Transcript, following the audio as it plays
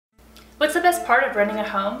What's the best part of renting a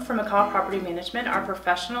home from McCaw Property Management, our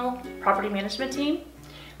professional property management team?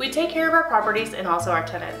 We take care of our properties and also our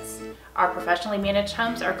tenants. Our professionally managed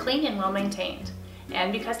homes are clean and well maintained.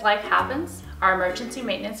 And because life happens, our emergency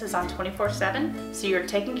maintenance is on 24/7, so you're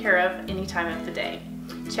taken care of any time of the day.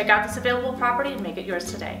 Check out this available property and make it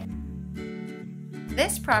yours today.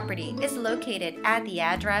 This property is located at the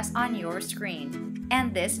address on your screen,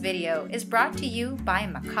 and this video is brought to you by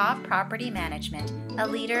McCaw Property Management, a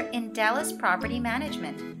leader in Dallas property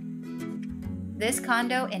management. This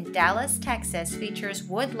condo in Dallas, Texas features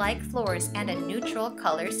wood-like floors and a neutral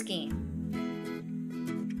color scheme.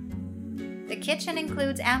 The kitchen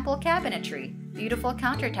includes ample cabinetry, beautiful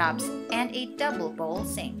countertops, and a double bowl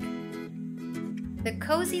sink. The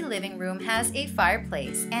cozy living room has a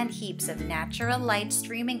fireplace and heaps of natural light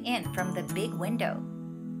streaming in from the big window.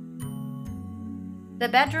 The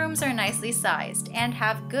bedrooms are nicely sized and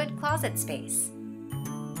have good closet space.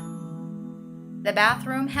 The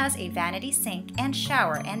bathroom has a vanity sink and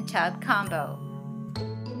shower and tub combo.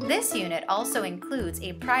 This unit also includes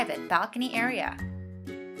a private balcony area.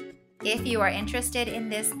 If you are interested in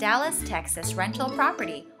this Dallas, Texas rental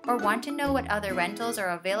property or want to know what other rentals are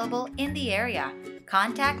available in the area,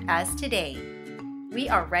 contact us today. We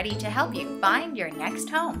are ready to help you find your next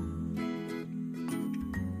home.